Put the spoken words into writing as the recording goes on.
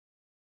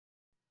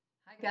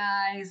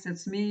Hi guys,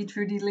 it's me,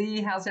 Trudy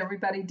Lee. How's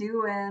everybody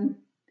doing?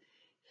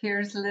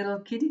 Here's little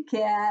kitty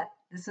cat.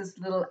 This is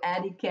little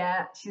Addie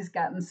cat. She's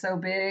gotten so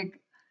big.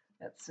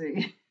 Let's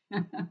see.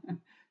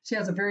 She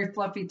has a very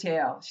fluffy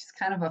tail. She's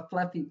kind of a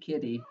fluffy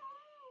kitty.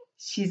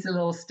 She's a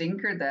little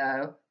stinker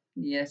though.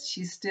 Yes,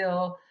 she's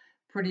still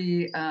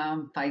pretty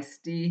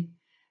feisty.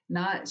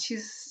 Not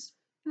she's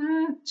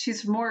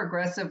more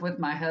aggressive with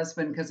my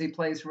husband because he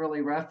plays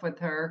really rough with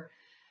her.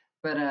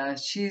 But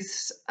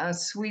she's a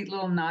sweet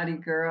little naughty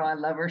girl. I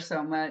love her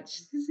so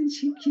much. Isn't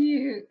she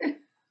cute?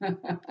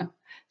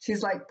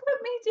 She's like,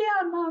 put me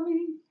down,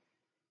 mommy.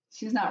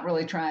 She's not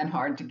really trying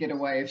hard to get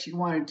away. If she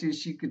wanted to,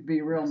 she could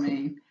be real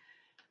mean.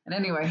 And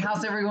anyway,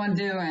 how's everyone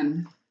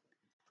doing?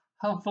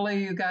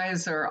 Hopefully, you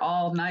guys are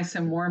all nice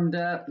and warmed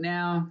up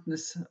now.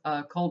 This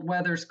cold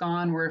weather's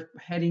gone. We're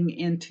heading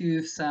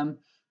into some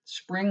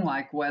spring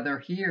like weather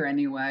here,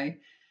 anyway.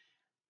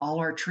 All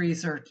our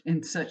trees are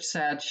in such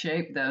sad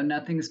shape, though.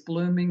 Nothing's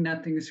blooming,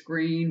 nothing's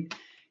green,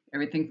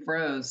 everything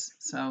froze.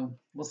 So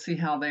we'll see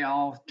how they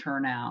all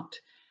turn out.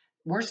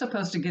 We're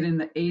supposed to get in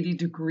the 80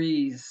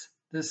 degrees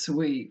this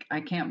week.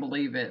 I can't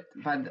believe it.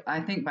 But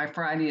I think by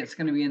Friday it's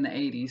going to be in the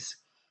 80s.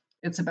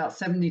 It's about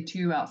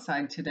 72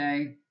 outside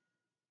today.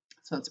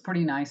 So it's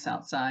pretty nice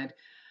outside.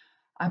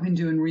 I've been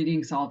doing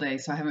readings all day,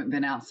 so I haven't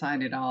been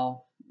outside at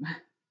all.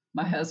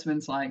 My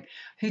husband's like,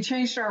 he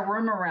changed our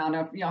room around.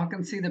 Y'all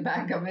can see the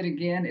back of it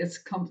again. It's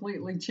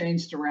completely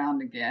changed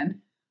around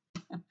again.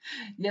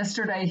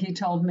 Yesterday, he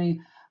told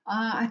me,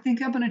 I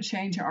think I'm going to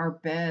change our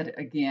bed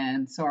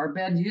again. So our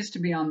bed used to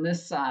be on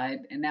this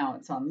side, and now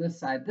it's on this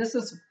side. This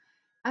is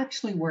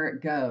actually where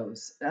it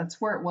goes. That's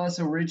where it was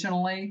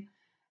originally.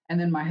 And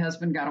then my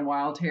husband got a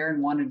wild hair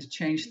and wanted to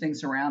change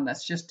things around.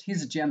 That's just,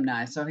 he's a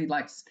Gemini, so he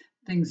likes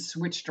things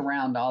switched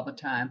around all the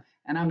time.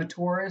 And I'm a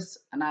Taurus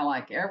and I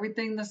like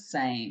everything the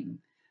same.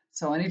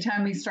 So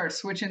anytime he starts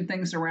switching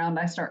things around,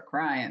 I start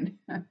crying.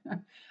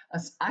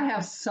 I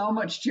have so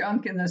much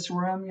junk in this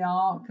room,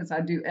 y'all, because I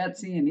do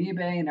Etsy and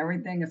eBay and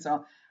everything. And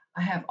so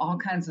I have all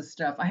kinds of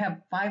stuff. I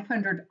have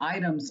 500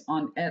 items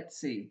on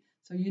Etsy.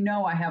 So you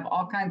know I have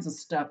all kinds of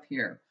stuff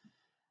here.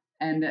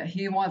 And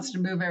he wants to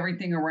move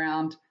everything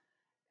around.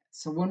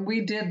 So when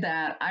we did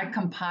that, I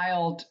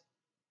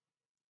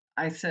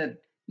said,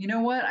 you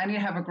know what? I need to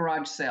have a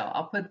garage sale.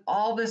 I'll put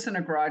all this in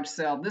a garage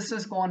sale. This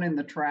is going in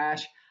the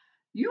trash.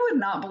 You would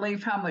not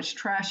believe how much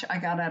trash I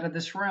got out of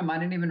this room. I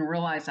didn't even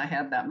realize I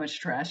had that much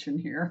trash in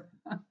here.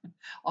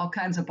 All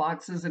kinds of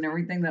boxes and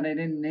everything that I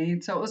didn't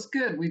need. So it was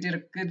good. We did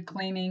a good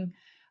cleaning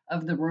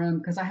of the room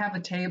because I have a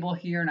table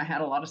here and I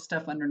had a lot of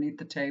stuff underneath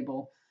the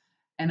table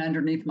and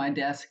underneath my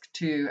desk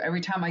too.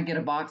 Every time I get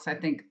a box, I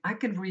think I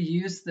could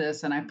reuse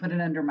this and I put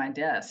it under my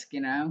desk,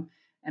 and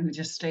it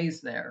just stays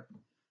there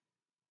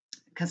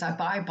because I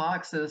buy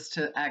boxes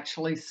to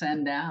actually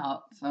send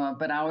out. So,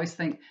 but I always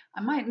think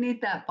I might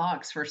need that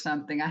box for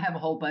something. I have a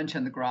whole bunch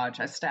in the garage.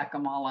 I stack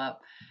them all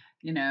up,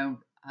 you know.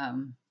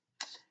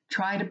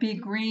 Try to be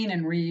green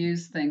and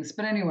reuse things.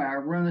 But anyway,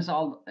 our room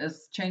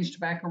is changed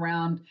back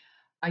around.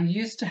 I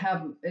used to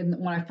have,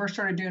 when I first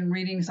started doing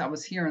readings, I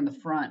was here in the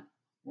front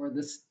where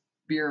this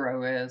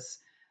bureau is,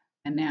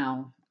 and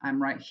now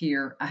I'm right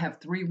here. I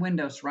have three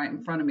windows right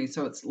in front of me,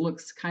 so it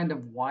looks kind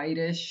of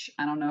whitish.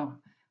 I don't know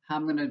how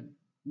I'm going to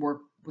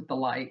work with the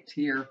light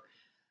here.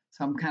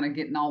 So I'm kind of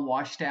getting all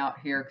washed out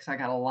here because I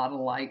got a lot of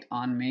light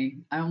on me.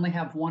 I only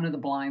have one of the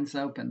blinds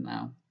open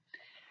though.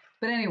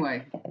 But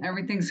anyway,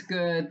 everything's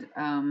good.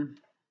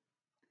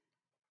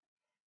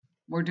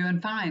 We're doing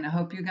fine. I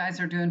hope you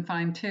guys are doing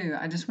fine too.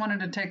 I just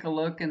wanted to take a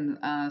look and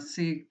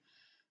see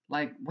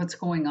like what's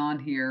going on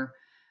here.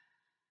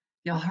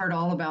 Y'all heard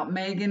all about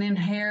Meghan and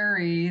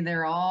Harry.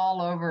 They're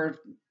all over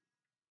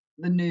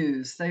the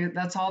news.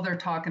 That's all they're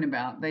talking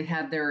about. They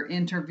had their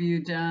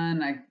interview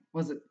done.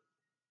 Was it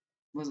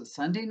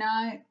Sunday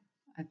night,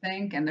 I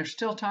think, and they're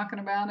still talking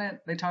about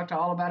it. They talked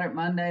all about it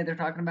Monday. They're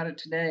talking about it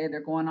today.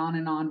 They're going on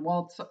and on.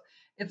 Well,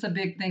 it's a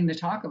big thing to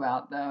talk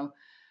about, though.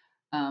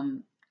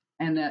 And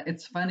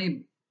it's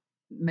funny,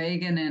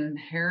 Meghan and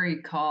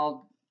Harry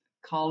call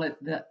it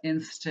the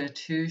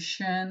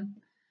institution.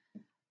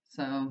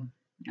 So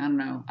I don't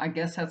know. I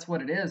guess that's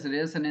what it is. It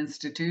is an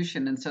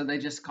institution, and so they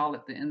just call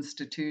it the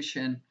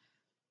institution.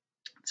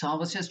 So I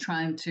was just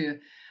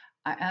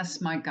I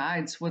asked my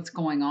guides what's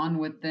going on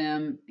with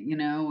them,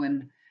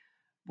 and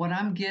what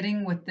I'm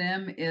getting with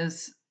them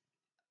is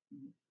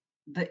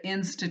the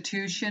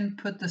institution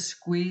put the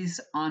squeeze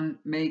on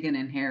Meghan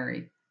and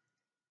Harry.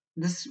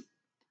 This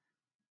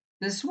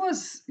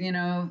was,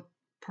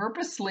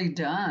 purposely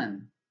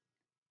done.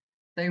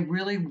 They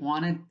really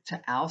wanted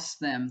to oust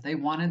them. They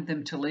wanted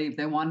them to leave.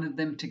 They wanted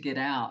them to get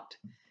out.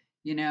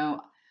 You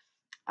know,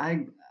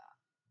 I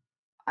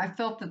I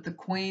felt that the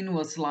queen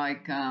was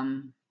like,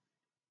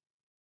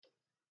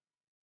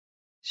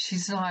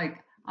 she's like,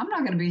 I'm not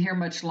going to be here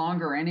much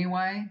longer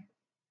anyway.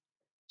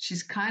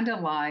 She's kind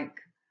of like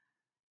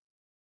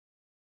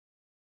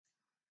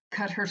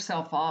cut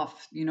herself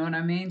off. You know what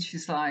I mean?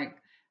 She's like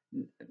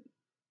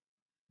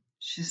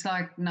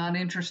not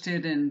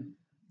interested in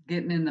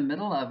getting in the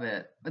middle of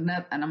it. And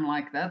I'm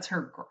like, that's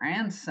her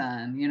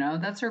grandson,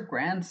 that's her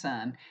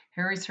grandson.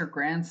 Harry's her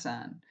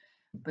grandson.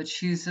 But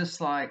she's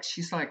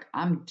like,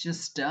 I'm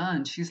just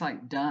done. She's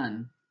like,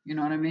 done. You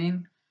know what I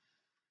mean?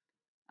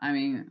 I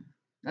mean,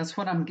 that's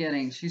what I'm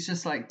getting. She's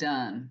just like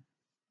done.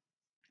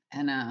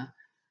 And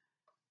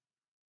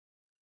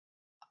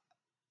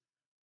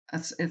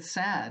it's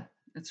sad.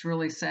 It's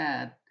really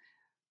sad.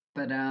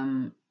 But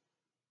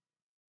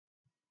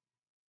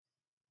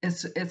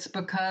it's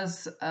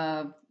because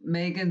of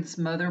Megan's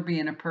mother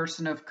being a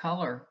person of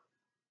color.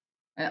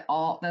 That's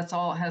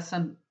all it has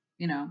some,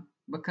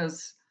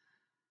 because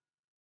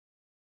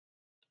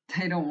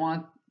they don't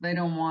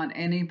want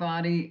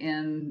anybody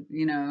in,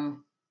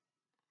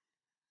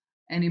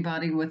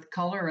 anybody with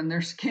color in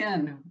their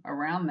skin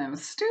around them.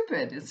 It's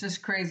stupid. It's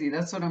just crazy.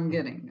 That's what I'm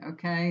getting.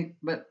 Okay.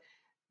 But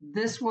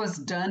this was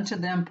done to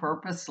them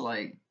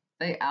purposely.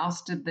 They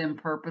ousted them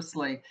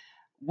purposely.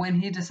 When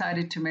he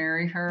decided to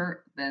marry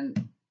her, then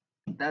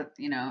that,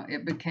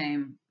 it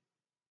became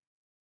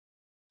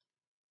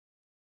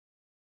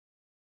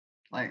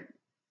like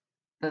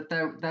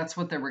that's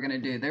what they were going to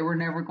do. They were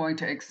never going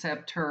to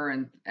accept her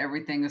and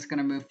everything is going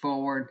to move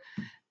forward.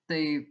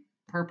 They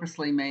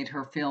purposely made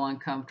her feel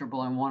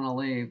uncomfortable and want to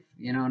leave.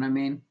 You know what I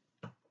mean?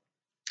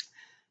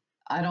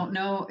 I don't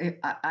know.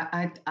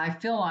 I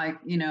feel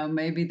like,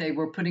 maybe they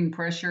were putting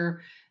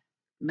pressure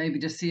maybe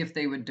to see if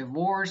they would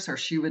divorce or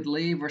she would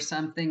leave or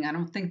something. I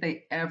don't think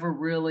they ever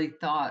really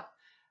thought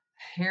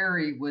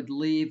Harry would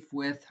leave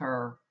with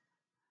her,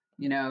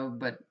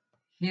 but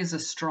he's a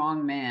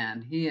strong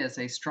man. He is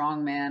a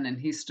strong man and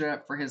he stood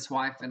up for his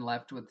wife and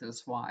left with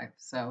his wife.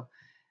 So,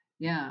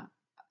 yeah,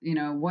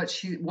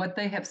 what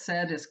they have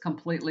said is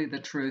completely the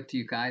truth,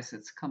 you guys.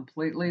 It's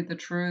completely the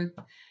truth.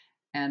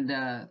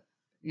 And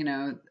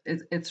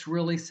it's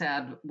really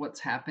sad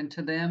what's happened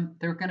to them.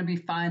 They're going to be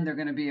fine. They're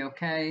going to be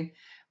okay.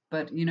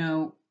 But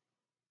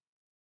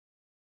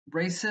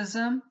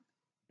racism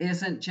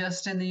isn't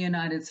just in the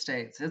United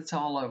States. It's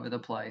all over the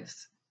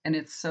place. And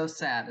it's so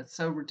sad. It's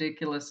so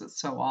ridiculous.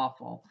 It's so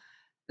awful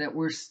that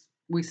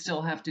we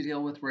still have to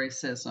deal with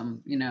racism.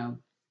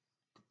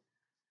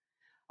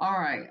 All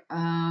right.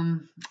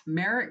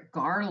 Merrick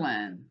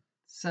Garland.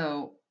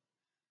 So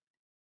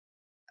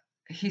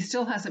he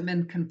still hasn't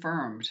been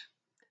confirmed,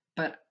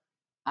 but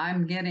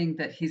I'm getting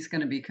that he's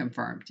going to be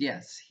confirmed.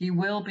 Yes, he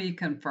will be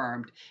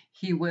confirmed.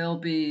 He will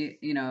be,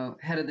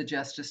 head of the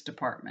Justice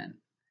Department.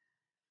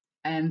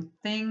 And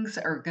things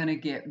are going to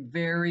get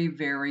very,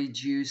 very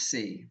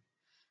juicy.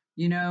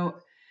 You know,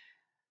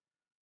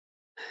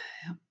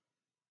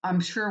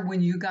 I'm sure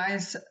when you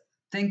guys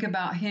think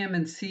about him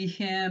and see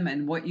him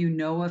and what you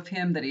know of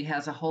him, that he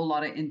has a whole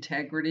lot of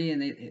integrity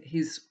and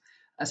he's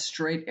a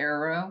straight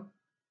arrow.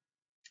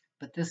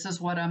 But this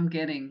is what I'm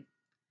getting.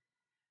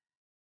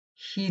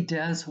 He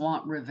does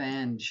want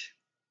revenge.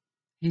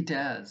 He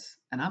does.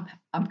 And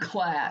I'm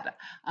glad.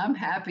 I'm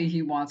happy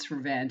he wants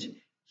revenge.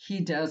 He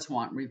does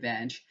want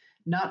revenge.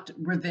 Not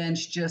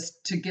revenge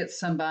just to get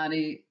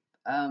somebody,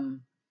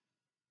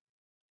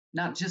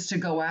 not just to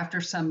go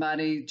after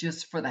somebody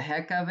just for the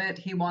heck of it.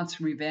 He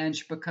wants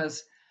revenge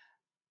because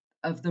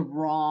of the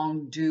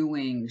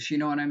wrongdoings. You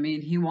know what I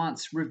mean? He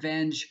wants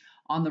revenge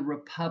on the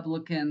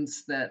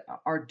Republicans that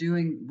are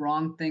doing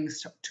wrong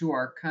things to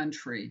our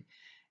country.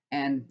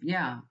 And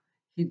yeah,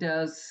 he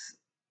does,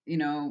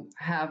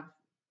 have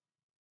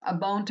a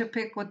bone to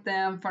pick with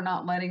them for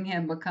not letting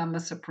him become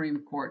a Supreme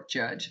Court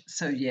judge.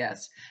 So,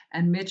 yes.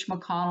 And Mitch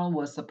McConnell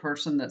was the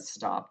person that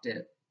stopped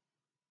it.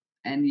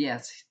 And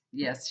yes,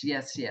 yes,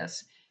 yes,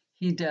 yes.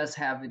 He does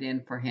have it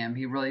in for him.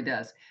 He really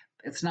does.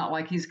 It's not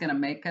like he's going to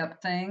make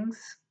up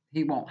things.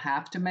 He won't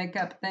have to make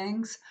up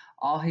things.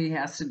 All he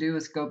has to do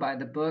is go by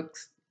the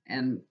books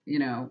and,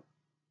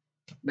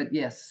 but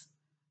yes,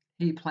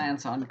 he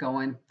plans on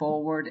going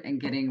forward and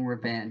getting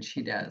revenge.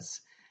 He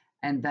does.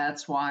 And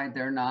that's why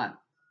they're not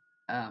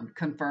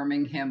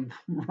confirming him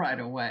right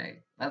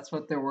away. That's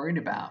what they're worried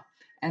about.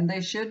 And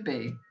they should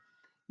be.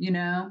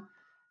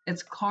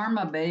 It's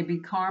karma, baby,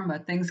 karma.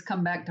 Things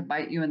come back to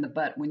bite you in the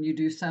butt. When you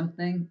do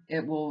something,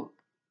 it will,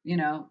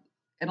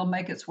 it'll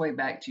make its way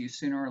back to you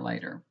sooner or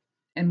later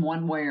in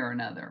one way or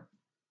another.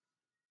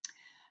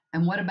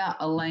 And what about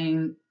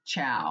Elaine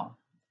Chao,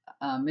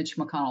 Mitch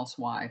McConnell's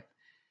wife?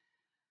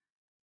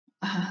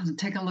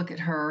 Take a look at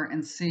her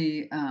and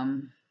see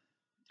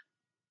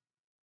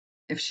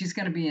if she's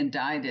going to be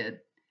indicted.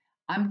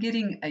 I'm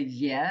getting a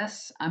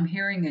yes. I'm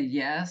hearing a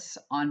yes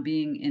on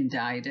being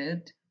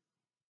indicted,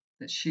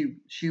 that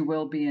she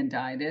will be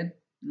indicted.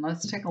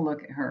 Let's take a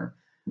look at her.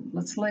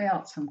 Let's lay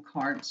out some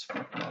cards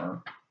for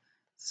her.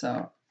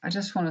 So I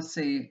just want to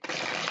see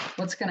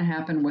what's going to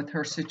happen with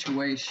her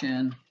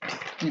situation.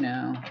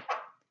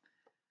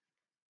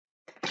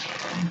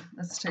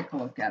 Let's take a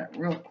look at it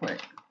real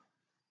quick.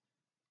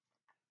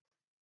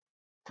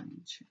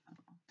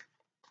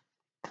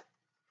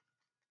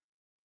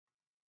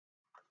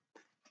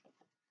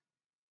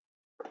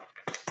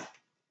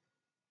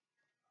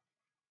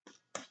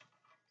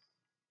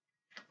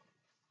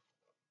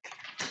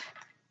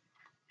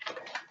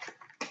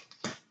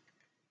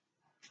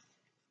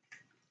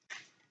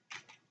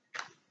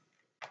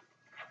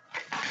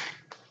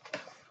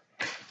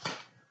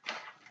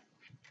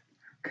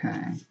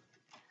 Okay.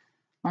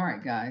 All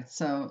right, guys.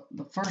 So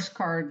the first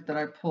card that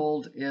I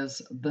pulled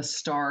is the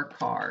Star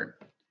card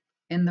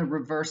in the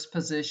reverse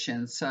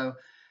position. So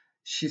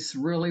she's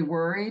really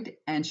worried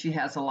and she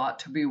has a lot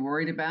to be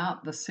worried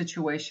about. The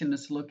situation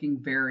is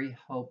looking very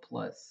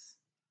hopeless.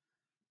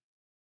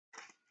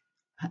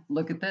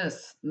 Look at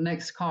this.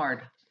 Next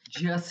card,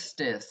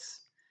 Justice.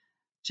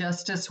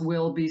 Justice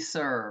will be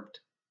served.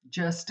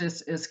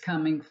 Justice is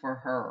coming for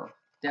her,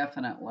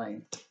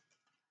 definitely.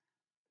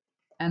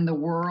 And the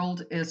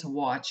world is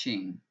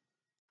watching.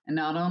 And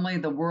not only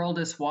the world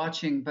is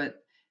watching,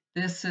 but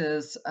this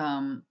is,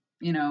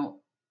 you know,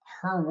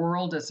 her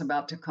world is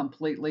about to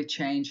completely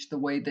change the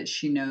way that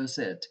she knows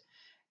it.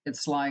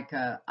 It's like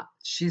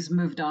she's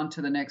moved on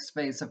to the next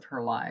phase of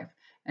her life.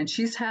 And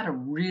she's had a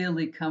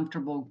really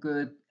comfortable,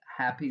 good,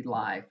 happy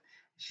life.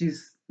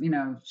 She's, you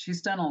know,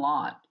 she's done a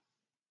lot.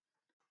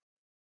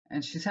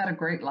 And she's had a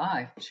great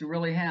life. She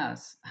really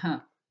has.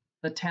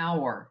 The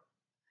Tower.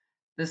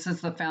 This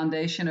is the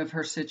foundation of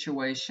her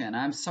situation.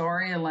 I'm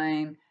sorry,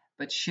 Elaine,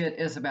 but shit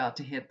is about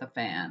to hit the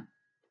fan.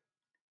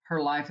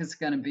 Her life is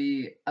going to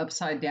be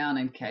upside down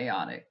and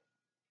chaotic.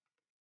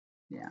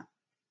 Yeah.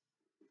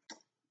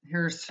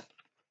 Here's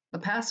the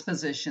past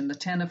position, the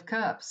 10 of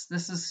Cups.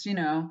 This is, you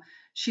know,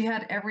 she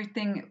had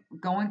everything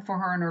going for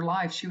her in her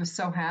life. She was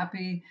so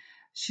happy.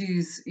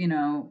 She's, you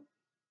know,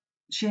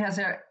 she has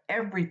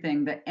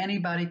everything that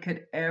anybody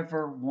could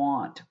ever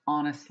want,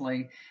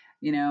 honestly,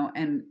 you know,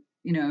 and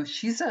you know,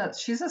 she's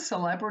a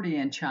celebrity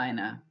in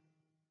China.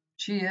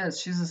 She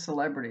is. She's a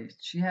celebrity.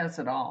 She has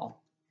it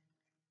all.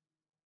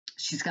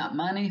 She's got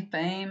money,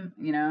 fame,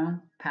 you know,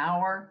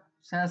 power.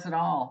 She has it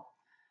all.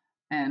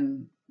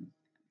 And,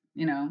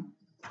 you know,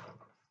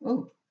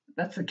 oh,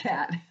 that's the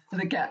cat.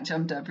 The cat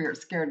jumped up here.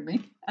 It scared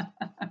me.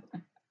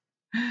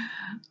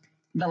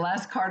 The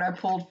last card I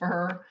pulled for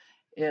her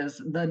is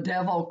the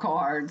Devil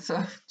card.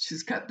 So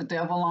she's got the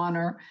devil on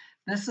her.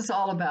 This is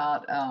all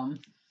about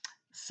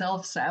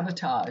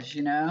self-sabotage,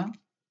 you know.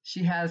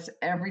 She has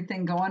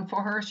everything going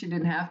for her. She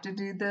didn't have to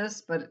do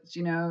this, but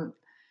you know,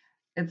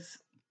 it's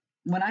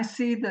when I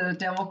see the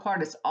devil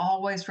card, it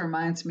always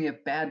reminds me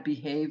of bad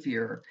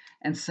behavior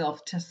and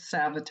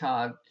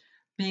self-sabotage,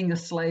 being a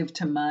slave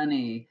to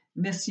money,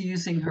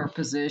 misusing her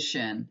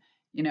position,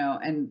 you know,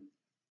 and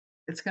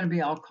it's going to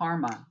be all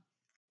karma.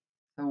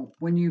 So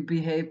when you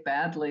behave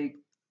badly,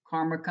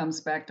 karma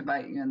comes back to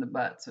bite you in the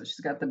butt. So she's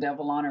got the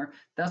devil on her.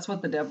 That's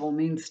what the devil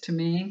means to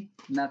me.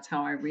 And that's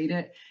how I read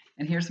it.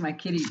 And here's my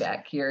kitty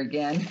back here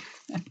again.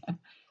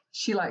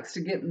 She likes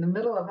to get in the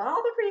middle of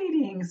all the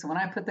readings. When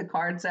I put the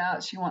cards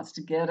out, she wants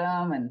to get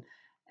them and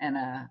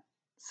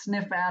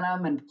sniff at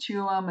them and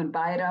chew them and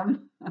bite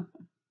them.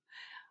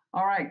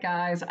 All right,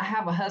 guys, I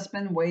have a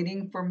husband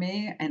waiting for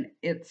me, and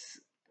it's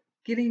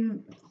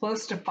getting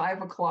close to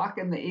 5 o'clock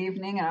in the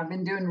evening, and I've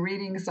been doing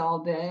readings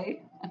all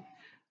day.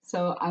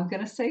 So I'm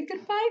going to say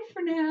goodbye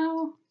for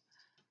now.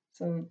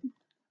 So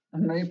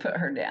let me put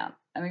her down.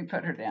 Let me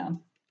put her down.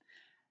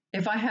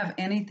 If I have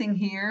anything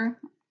here,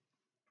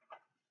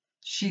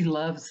 she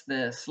loves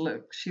this.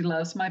 Look, she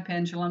loves my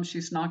pendulum.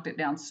 She's knocked it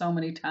down so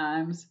many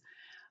times.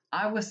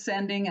 I was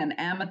sending an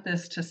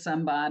amethyst to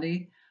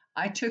somebody.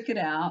 I took it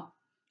out.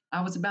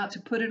 I was about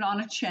to put it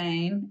on a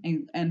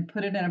chain and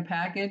put it in a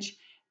package,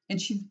 and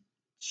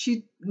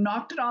she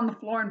knocked it on the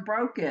floor and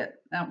broke it.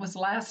 That was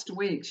last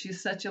week.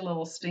 She's such a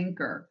little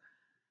stinker.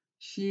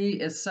 She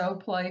is so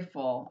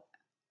playful.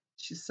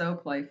 She's so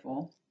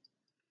playful.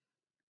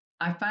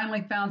 I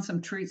finally found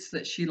some treats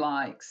that she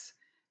likes.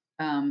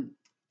 Um,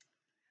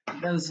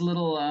 those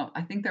little,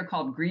 I think they're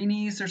called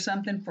greenies or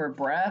something for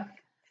breath.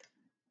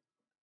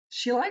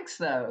 She likes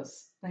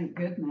those. Thank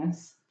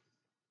goodness.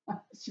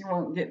 She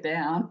won't get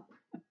down.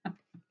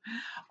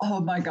 Oh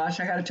my gosh,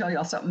 I got to tell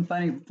y'all something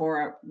funny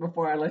before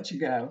I let you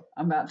go.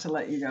 I'm about to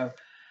let you go.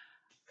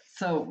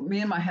 So me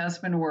and my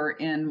husband were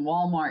in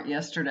Walmart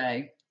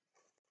yesterday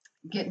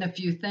getting a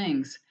few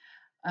things.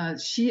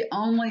 She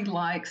only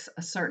likes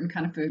a certain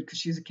kind of food because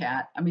she's a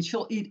cat. I mean,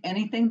 she'll eat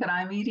anything that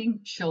I'm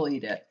eating, she'll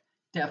eat it.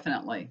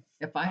 Definitely.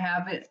 If I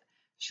have it,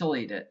 she'll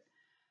eat it.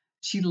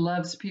 She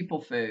loves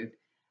people food.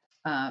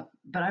 But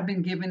I've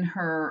been giving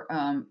her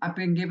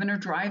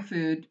dry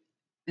food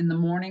in the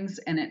mornings,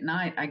 and at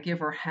night I give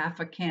her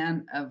half a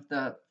can of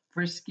the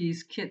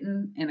Friskies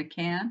kitten in a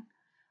can.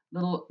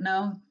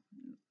 No,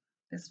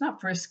 it's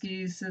not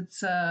Friskies.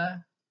 It's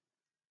not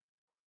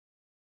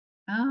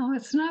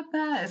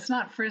that. It's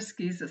not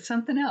Friskies. It's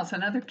something else,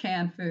 another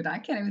canned food. I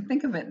can't even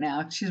think of it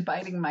now. She's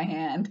biting my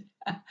hand.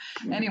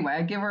 Anyway,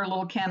 I give her a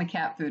little can of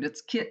cat food.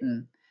 It's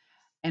kitten.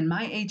 And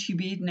my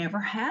HEB never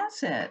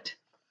has it.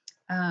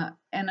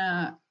 And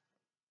I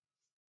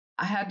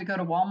had to go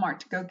to Walmart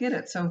to go get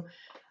it. So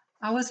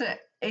I was at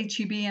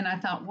HEB and I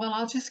thought, well,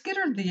 I'll just get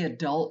her the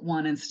adult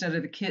one instead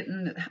of the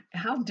kitten.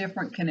 How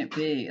different can it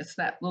be? It's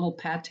that little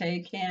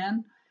pate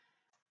can.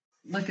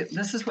 Look at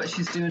this is what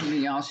she's doing to me,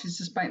 y'all. She's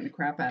just biting the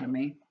crap out of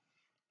me.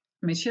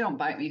 I mean, she don't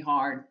bite me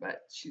hard,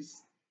 but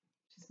she's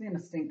being a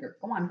stinker.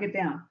 Come on, get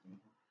down.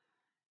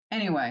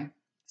 Anyway,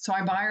 so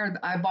I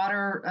bought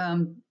her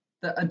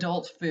the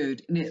adult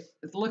food, and it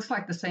looks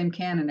like the same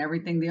can and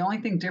everything. The only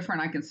thing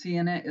different I can see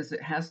in it is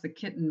it has the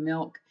kitten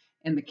milk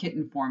and the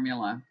kitten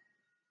formula.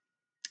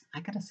 I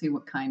gotta see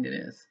what kind it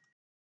is.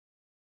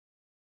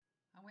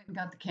 I went and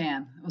got the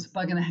can. It was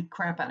bugging the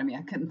crap out of me.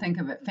 I couldn't think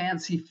of it.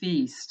 Fancy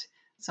Feast.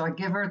 So I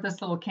give her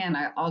this little can.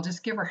 I'll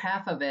just give her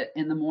half of it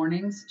in the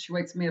mornings. She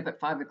wakes me up at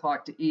 5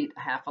 o'clock to eat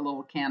half a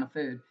little can of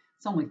food.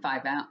 It's only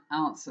 5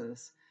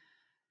 ounces.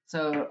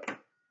 So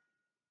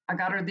I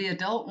got her the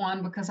adult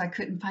one because I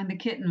couldn't find the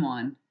kitten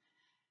one.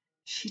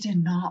 She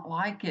did not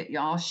like it,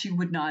 y'all. She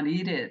would not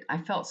eat it. I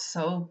felt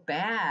so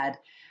bad.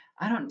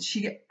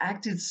 She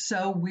acted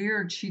so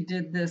weird. She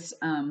did this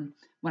when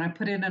I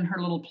put it in her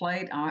little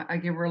plate. I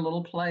give her a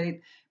little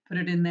plate, put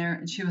it in there,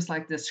 and she was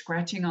like this,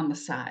 scratching on the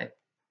side.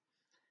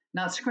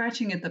 Not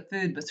scratching at the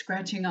food, but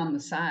scratching on the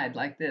side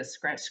like this,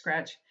 scratch,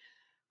 scratch.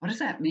 What does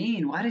that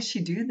mean? Why does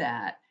she do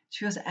that?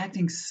 She was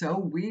acting so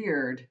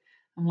weird.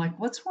 I'm like,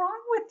 what's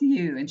wrong with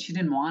you? And she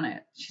didn't want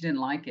it. She didn't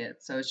like it.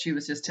 So she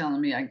was just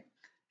telling me, I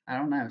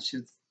don't know.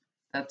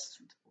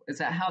 Is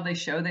that how they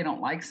show they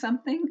don't like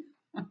something?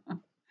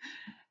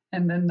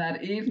 And then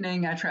that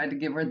evening, I tried to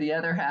give her the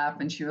other half,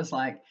 and she was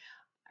like,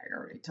 I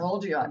already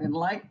told you I didn't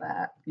like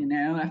that.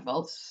 I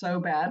felt so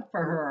bad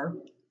for her.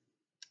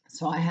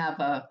 So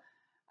I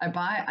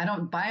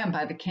don't buy them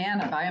by the can,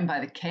 I buy them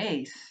by the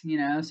case,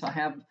 so I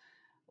have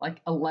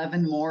like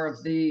 11 more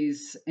of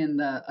these in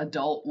the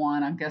adult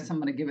one. I guess I'm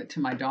going to give it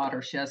to my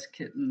daughter. She has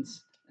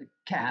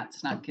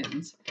cats, not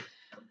kittens.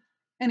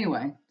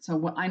 Anyway,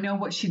 so I know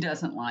what she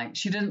doesn't like.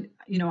 She didn't,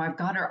 I've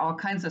got her all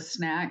kinds of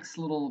snacks,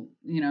 the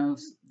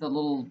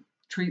little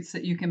treats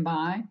that you can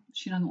buy.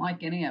 She doesn't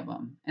like any of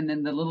them. And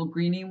then the little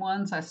greeny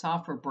ones I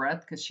saw for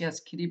breath, because she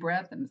has kitty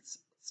breath, and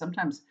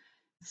sometimes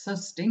it's so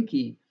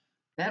stinky.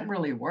 That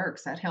really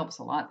works. That helps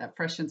a lot. That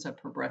freshens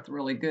up her breath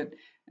really good.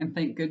 And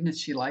thank goodness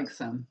she likes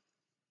them.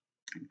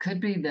 It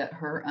could be that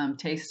her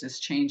taste is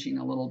changing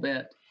a little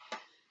bit.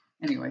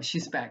 Anyway,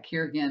 she's back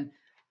here again.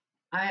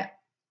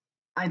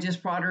 I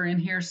just brought her in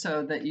here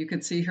so that you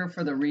could see her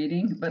for the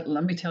reading, but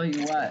let me tell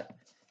you what.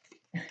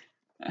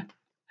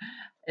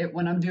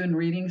 When I'm doing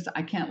readings,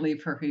 I can't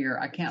leave her here.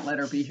 I can't let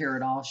her be here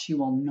at all. She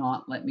will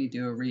not let me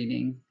do a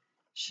reading.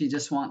 She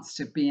just wants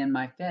to be in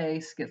my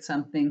face, get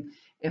something.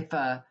 If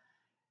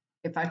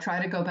I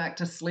try to go back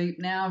to sleep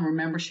now,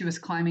 remember she was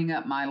climbing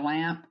up my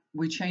lamp.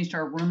 We changed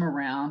our room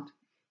around,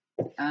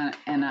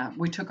 and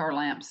we took our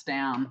lamps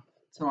down,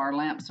 so our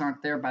lamps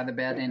aren't there by the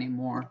bed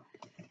anymore.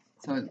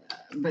 So,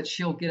 but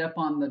she'll get up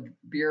on the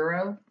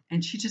bureau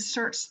and she just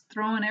starts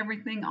throwing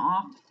everything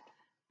off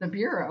the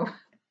bureau.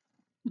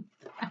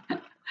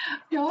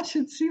 Y'all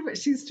should see what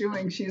she's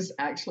doing. She's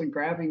actually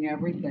grabbing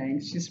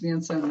everything. She's being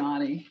so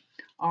naughty.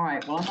 All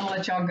right, well, I'm gonna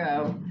let y'all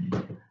go.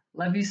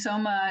 Love you so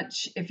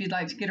much. If you'd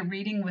like to get a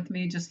reading with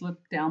me, just look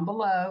down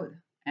below,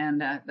 and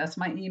that's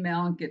my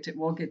email.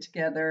 We'll get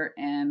together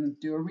and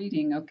do a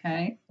reading,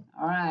 okay?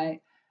 All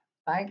right.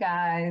 Bye,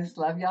 guys.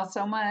 Love y'all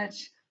so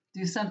much.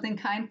 Do something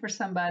kind for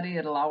somebody.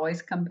 It'll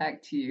always come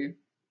back to you.